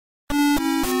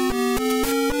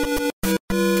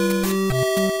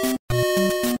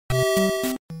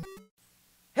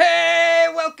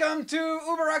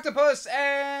Octopus,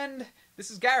 and this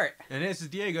is Garrett. And this is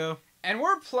Diego. And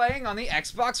we're playing on the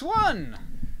Xbox One.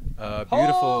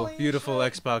 Beautiful Holy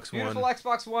Xbox One. Beautiful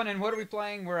Xbox One, and what are we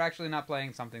playing? We're actually not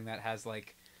playing something that has,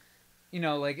 like, you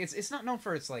know, like, it's not known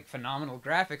for its, like, phenomenal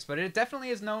graphics, but it definitely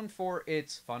is known for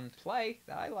its fun play.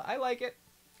 I like it.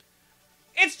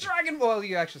 It's Dragon Ball. Well,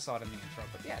 you actually saw it in the intro,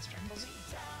 but yeah, it's Dragon Ball Z.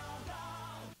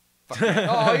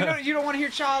 Oh, you don't want to hear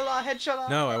Chala, Head Chala?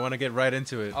 No, I want to get right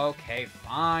into it. Okay,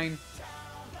 fine.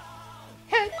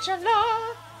 Head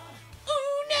Chala.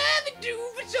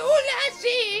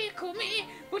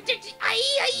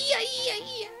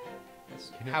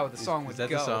 That's how the song would go. Is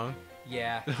that the song?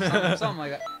 Yeah, something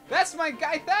like that. That's my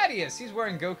guy Thaddeus. He's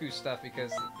wearing Goku stuff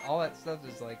because all that stuff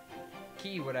is like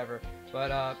key, whatever.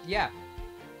 But yeah,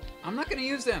 I'm not gonna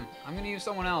use him. I'm gonna use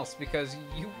someone else because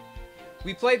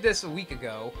we played this a week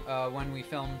ago when we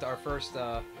filmed our first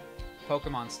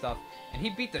Pokemon stuff, and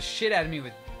he beat the shit out of me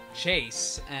with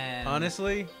Chase. And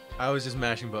honestly, I was just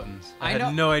mashing buttons. I know,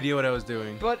 had no idea what I was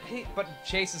doing. But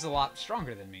Chase is a lot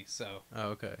stronger than me, so. Oh,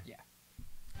 okay. Yeah.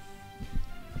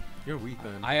 You're weak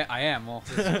then. I am. Well,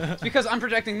 it's because I'm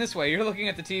projecting this way. You're looking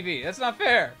at the TV. That's not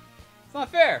fair. It's not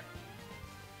fair.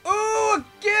 Ooh, a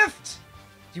gift!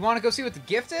 Do you want to go see what the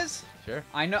gift is? Sure.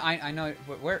 I know.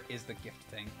 Where is the gift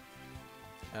thing?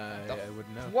 I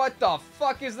wouldn't know. What the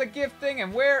fuck is the gift thing,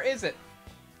 and where is it?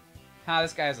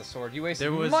 This guy has a sword. You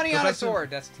wasted money on a sword.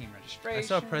 That's team registration. I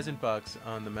saw a present box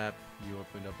on the map you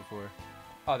opened up before.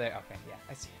 Oh, there. Okay, yeah,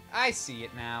 I see it. I see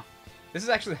it now. This is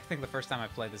actually, I think, the first time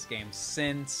I've played this game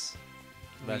since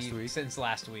last week. Since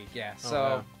last week, yeah. Oh, so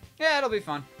wow. yeah, it'll be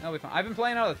fun. It'll be fun. I've been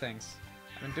playing other things.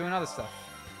 I've been doing other stuff.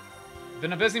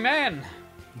 Been a busy man,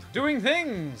 doing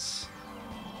things.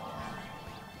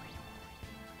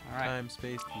 All right. Time,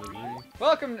 space, delivery.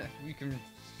 Welcome. You can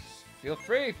feel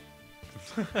free.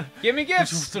 Give me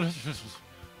gifts.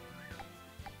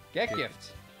 Get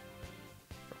gift.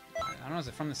 I don't know. Is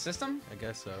it from the system? I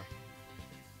guess so.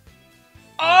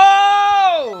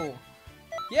 Oh!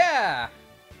 Yeah!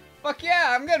 Fuck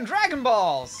yeah! I'm getting Dragon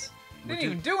Balls. Didn't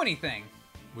even do anything.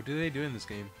 What do they do in this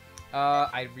game?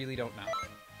 I really don't know.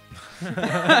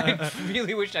 I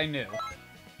really wish I knew.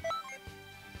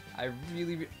 I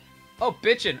really. Oh,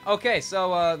 bitchin'. Okay, so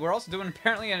we're also doing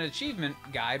apparently an achievement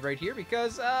guide right here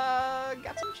because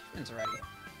got some achievements already.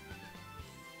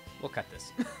 We'll cut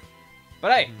this.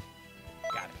 But hey,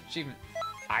 got it. Achievement.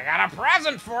 I got a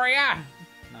present for ya.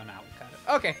 No, we'll cut it.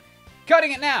 Okay,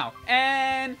 cutting it now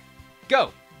and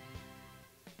go.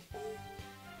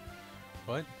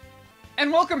 What?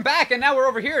 And welcome back. And now we're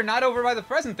over here, not over by the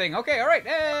present thing. Okay, all right.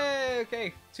 Hey,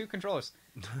 okay, 2 controllers,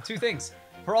 2 things.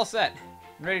 We're all set.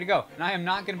 Ready to go. And I am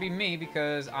not going to be me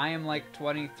because I am like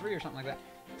 23 or something like that.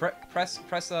 Press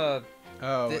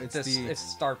it's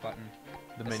start button.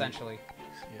 The menu. Essentially.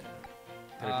 Yeah.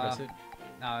 Did I press it?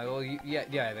 No. Well,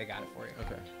 yeah, they got it for you.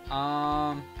 Okay.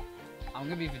 I'm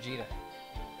gonna be Vegeta.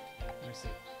 Let me see.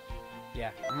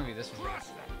 Yeah, I'm gonna be this one.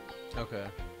 Okay.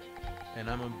 And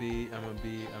I'm gonna be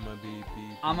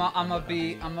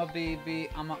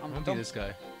this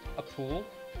guy. A pool.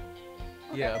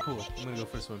 Okay. Yeah, a pool. I'm gonna go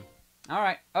for swim.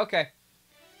 Alright, okay.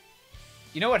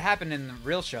 You know what happened in the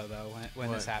real show, though,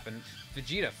 when this happened?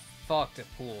 Vegeta fucked a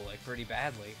pool, like, pretty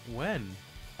badly. When?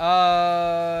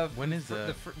 When is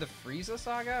that? The Frieza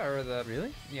saga, or the...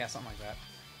 Really? Yeah, something like that.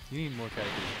 You need more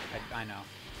characters. I know.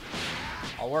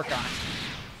 I'll work on it.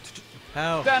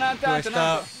 How?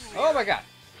 Stop? Oh my god.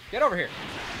 Get over here.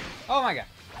 Oh my god.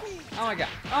 Oh my god.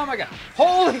 Oh my god.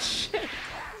 Holy shit!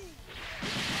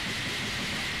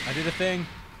 I did a thing.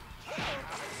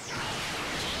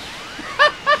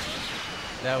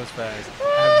 That was fast.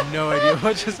 I have no idea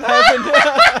what just happened.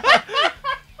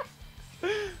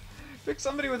 Pick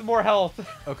somebody with more health.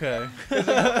 Okay.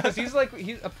 Because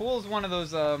a pool is one of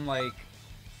those like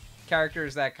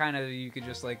characters that kind of you could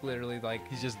just like literally like.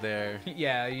 He's just there.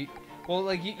 Yeah. Well,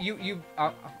 like you.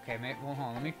 Okay, mate. Well, hold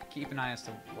on. Let me keep an eye as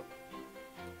to what.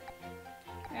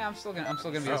 Yeah, I'm still gonna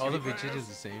be. Are all the Vegetas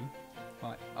the same?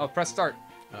 What? Oh, press start.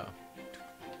 Oh.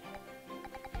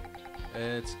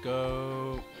 Let's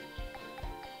go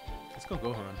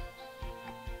Gohan.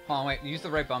 Hold on, wait. Use the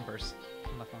right bumpers.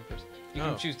 Left bumpers. You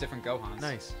can choose different Gohans.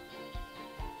 Nice.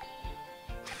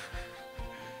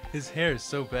 His hair is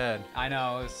so bad. I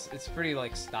know. It's pretty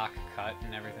like stock cut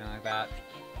and everything like that.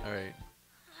 All right.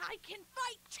 I can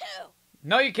fight too.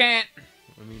 No, you can't.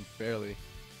 I mean, barely.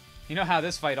 You know how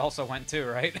this fight also went too,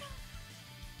 right?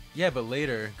 Yeah, but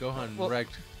later Gohan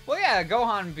wrecked. Well, yeah,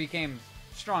 Gohan became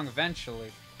strong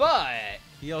eventually, but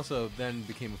he also then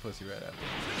became a pussy right after.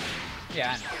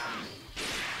 Yeah, I know.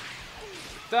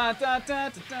 Dun, dun,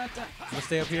 dun, dun, dun, dun. I'm gonna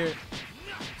stay up here.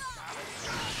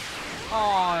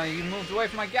 Oh, you moved away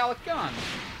from my Gallic gun.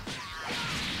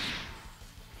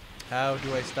 How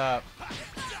do I stop?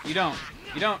 You don't.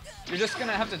 You don't. You're just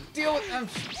gonna have to deal with them.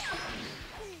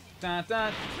 Da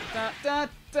da da da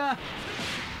da.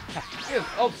 Ew.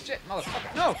 Oh shit,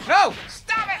 motherfucker! No, no!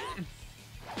 Stop it!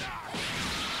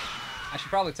 I should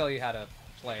probably tell you how to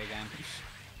play again.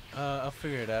 I'll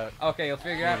figure it out. Okay, you'll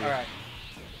figure it out. All right.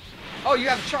 Oh, you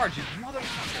have a charge, you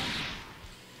motherfucker!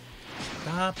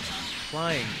 Stop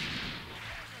flying.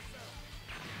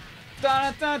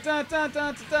 Da da da da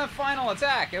da da da. Final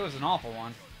attack. It was an awful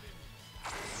one.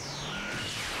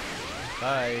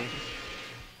 Bye.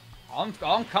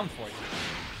 I'll come for you.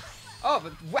 Oh,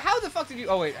 but how the fuck did you?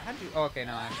 Oh wait, how did you? Oh, okay,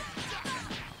 no.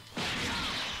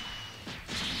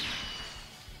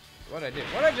 What did I do?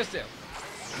 What did I just do?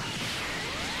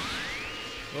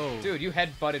 Whoa. Dude, you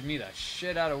head-butted me the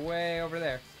shit out of way over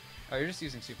there. Oh, you're just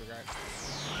using super guard.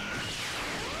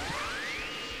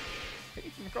 Hit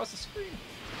you from across the screen.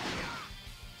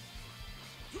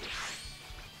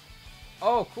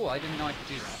 Oh, cool. I didn't know I could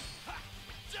do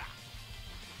that.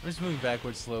 I'm just moving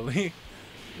backwards slowly.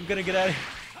 I'm gonna get out of here.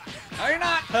 No, you're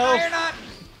not. Help. No, you're not.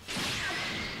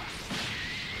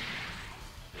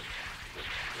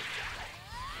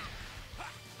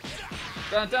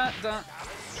 Dun dun dun.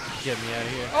 Get me out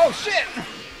of here. Oh shit!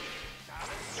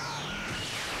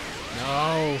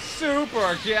 No.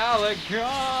 Super Gallic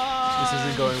gun. This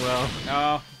isn't going well.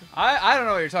 No, I don't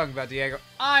know what you're talking about, Diego.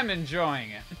 I'm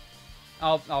enjoying it.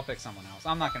 I'll pick someone else.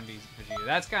 I'm not gonna be Vegeta.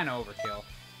 That's kind of overkill.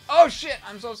 Oh shit!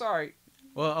 I'm so sorry.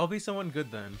 Well, I'll be someone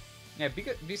good then. Yeah, be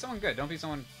good. Be someone good. Don't be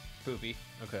someone poopy.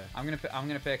 Okay. I'm gonna pick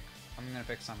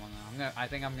someone though. I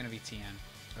think I'm gonna be Tien.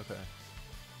 Okay.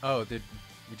 Oh,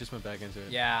 we just went back into it.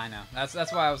 Yeah, I know. That's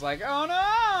why I was like, oh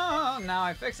no! Now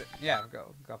I fix it. Yeah,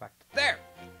 go back there.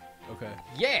 Okay.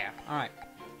 Yeah. All right.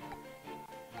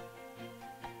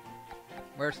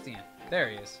 Where's Tien? There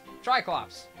he is.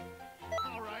 Triclops.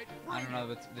 All right. I don't know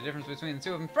the difference between the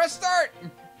two of them. Press start.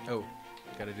 Oh,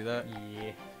 gotta do that.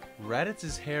 Yeah.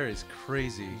 Raditz's hair is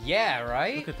crazy. Yeah,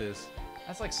 right? Look at this.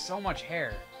 That's like so much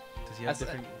hair. Does he have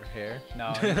That's- different hair?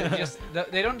 No,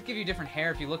 they don't give you different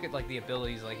hair. If you look at like the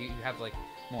abilities, like you have like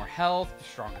more health,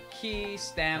 stronger ki,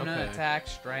 stamina, Okay. attack,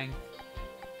 strength.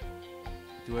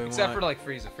 Do I Except want... for like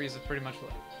Frieza's pretty much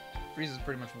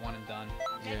one and done.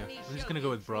 Yeah. I'm just gonna go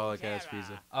with Brawlic as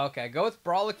Frieza. Okay, go with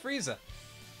Brawlic Frieza.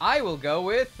 I will go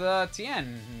with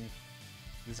Tien.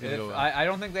 This is gonna go well. I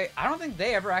don't think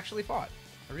they ever actually fought.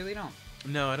 I really don't.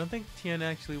 No, I don't think Tien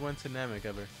actually went to Namek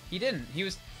ever. He didn't. He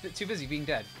was too busy being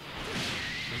dead.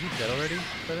 Was he dead already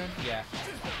by then? Yeah.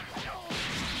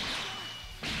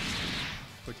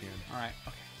 Poor Tien. All right.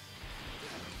 Okay.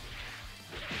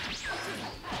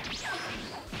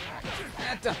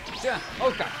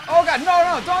 Oh god! Oh god!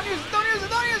 No! Don't use it! Don't use it!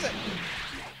 Don't use it!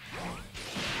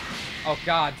 Oh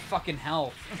god! Fucking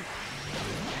health!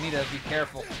 I need to be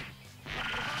careful.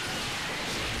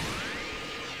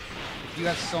 You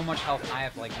have so much health. I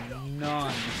have like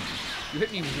none. You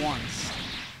hit me once.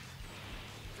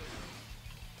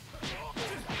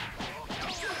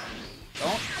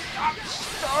 Don't stop!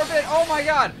 Starve it! Oh my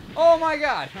god! Oh my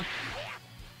god!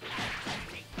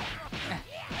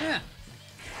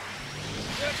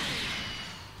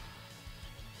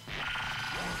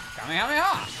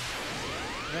 Kamehameha!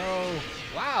 No.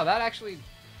 Wow, that actually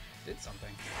did something.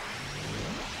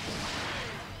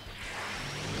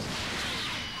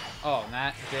 Oh, and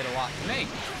that did a lot to me.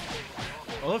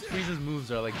 All of Frieza's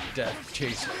moves are like Death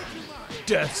Chaser,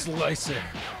 Death Slicer.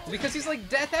 Because he's like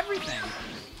death everything.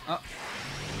 Oh.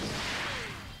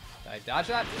 Did I dodge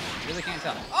that? Really can't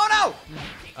tell. Oh no!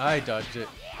 I dodged it.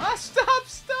 Ah, stop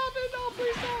it! No,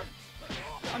 please don't.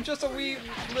 I'm just a wee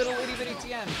little itty bitty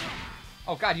Tien.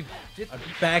 Oh god, you did. I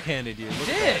backhanded you. You Look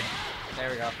did! back. There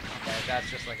we go. Okay, that's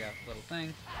just like a little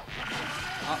thing.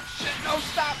 Oh shit, no,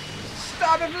 stop!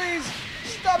 Stop it, please!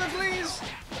 Stop it, please!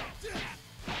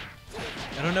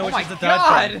 I don't know Oh which my is the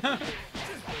dodge god! button.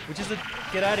 Which is the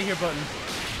get out of here button.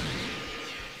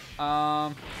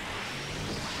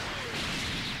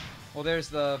 Well, there's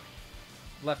the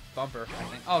left bumper, I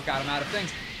think. Oh god, I'm out of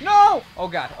things. No! Oh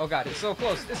god, it's so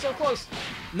close. It's so close.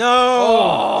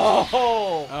 No!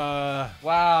 Oh!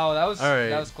 Wow, that was All right.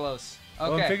 that was close. Okay.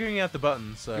 Well, I'm figuring out the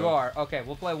buttons, so. You are. Okay,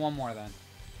 we'll play one more then.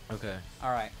 Okay. All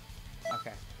right.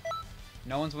 Okay.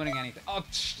 No one's winning anything. Oh,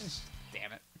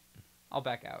 damn it. I'll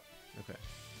back out. Okay.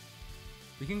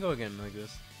 We can go again like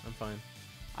this. I'm fine.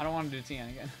 I don't want to do Tien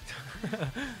again.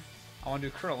 I want to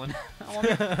do Krillin. I want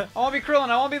to be Krillin.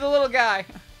 I want to be the little guy.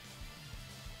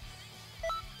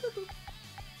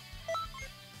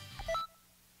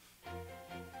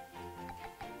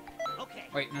 Okay.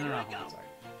 Wait, no. Here I Hold go. on, sorry.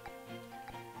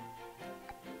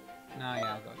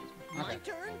 My Okay.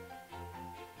 turn.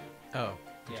 Oh,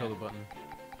 control Yeah. the button.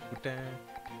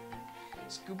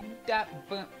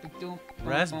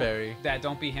 Raspberry. That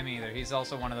don't be him either. He's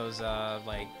also one of those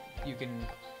like you can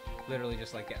literally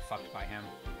just like get fucked by him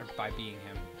or by being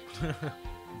him.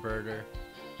 Burger.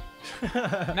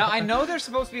 Now I know there's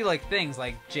supposed to be like things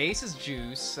like Jace is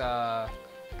juice,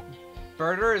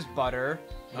 Burger is butter,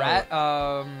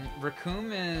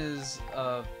 Raccoon is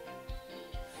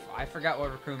I forgot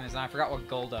what Raccoon is, and I forgot what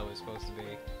Goldo is supposed to be.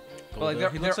 But,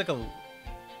 like, He looks like a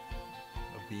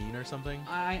bean or something.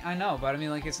 I know, but I mean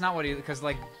like it's not what he because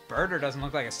like Burger doesn't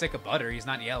look like a stick of butter. He's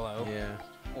not yellow Yeah.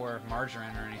 or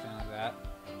margarine or anything like that.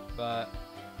 But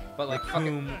like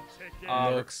Raccoon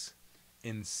fucking looks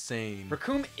insane.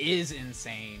 Raccoon is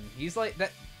insane. He's like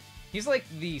that. He's like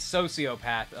the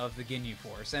sociopath of the Ginyu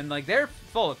Force, and like they're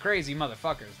full of crazy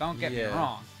motherfuckers. Don't get me Yeah.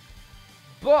 wrong.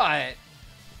 But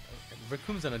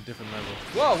Raccoon's on a different level.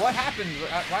 whoa, what happened?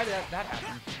 Why did that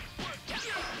happen?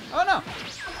 Oh no!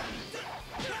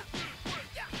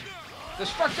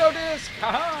 Destructo Disc!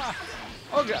 Haha!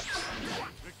 Oh god!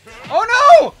 Oh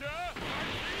no!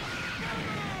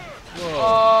 Whoa.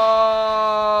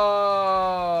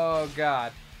 Oh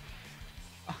god!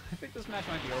 I think this match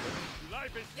might be over.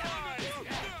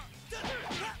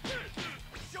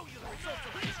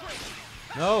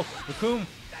 No, Raccoon.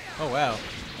 Oh wow.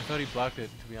 I thought he blocked it,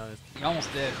 to be honest. He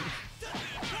almost did.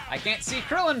 I can't see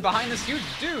Krillin behind this huge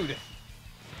dude.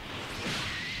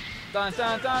 Dun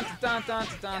dun dun dun dun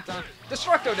dun dun.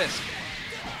 Destructo Disc.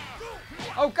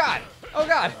 Oh god! Oh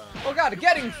god! Oh god!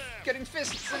 Getting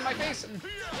fists in my face and.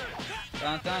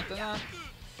 Dun dun dun dun.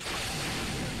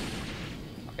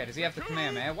 Okay, does he have the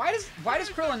Kamehameha? Why does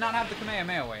Krillin not have the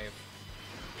Kamehameha wave?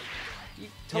 He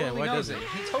totally why knows doesn't it.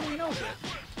 he? He totally knows it.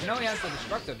 I know he has the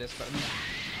Destructo Disc, but I mean.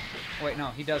 Wait, no,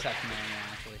 he does have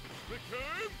Kamehameha actually.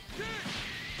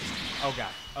 Oh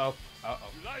god. Oh. Uh oh.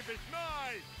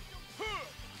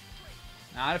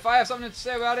 Not if I have something to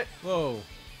say about it. Whoa.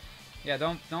 Yeah,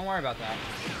 don't worry about that.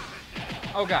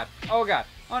 Oh god. Oh god.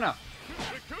 Oh no.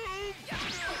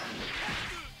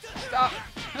 Stop.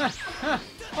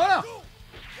 Oh no.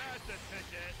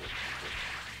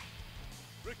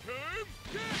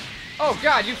 Oh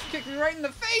god, you kicked me right in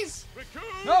the face.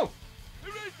 No.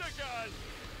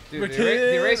 Dude,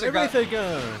 the eraser gun.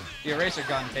 The eraser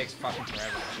gun takes fucking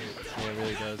forever to shoot. Yeah, it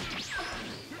really does.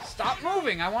 Stop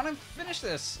moving! I want to finish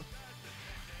this.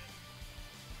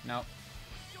 No.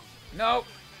 No.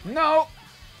 No.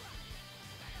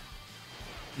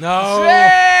 No.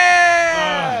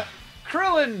 Yeah!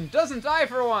 Krillin doesn't die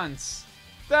for once.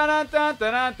 Dun dun dun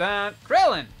dun dun dun.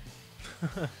 Krillin.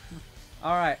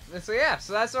 All right. So yeah.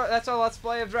 So that's our let's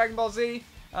play of Dragon Ball Z,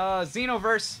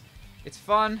 Xenoverse. It's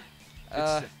fun.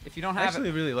 If you don't I have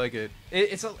actually really like it.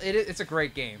 it's a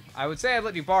great game. I would say I'd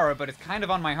let you borrow it, but it's kind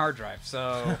of on my hard drive,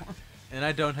 so. And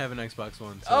I don't have an Xbox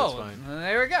One, so Oh, that's fine.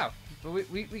 there we go. But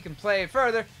we can play it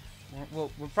further. We're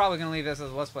probably gonna leave this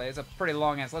as a let's play. It's a pretty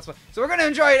long ass let's play, so we're gonna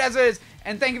enjoy it as it is.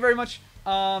 And thank you very much.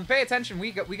 Pay attention.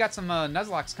 We got some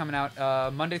Nuzlockes coming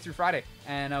out Monday through Friday,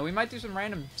 and we might do some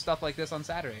random stuff like this on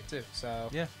Saturday too. So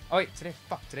Yeah. Oh wait,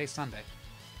 today's Sunday.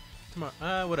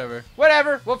 Tomorrow, whatever.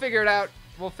 Whatever. We'll figure it out.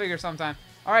 We'll figure sometime.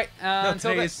 All right. No,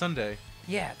 Until today then. is Sunday.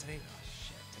 Yeah, today. Oh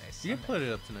shit, today's Sunday. You can put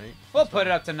it up tonight. We'll put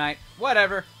it up tonight.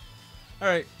 Whatever. All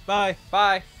right. Bye.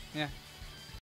 Bye. Yeah.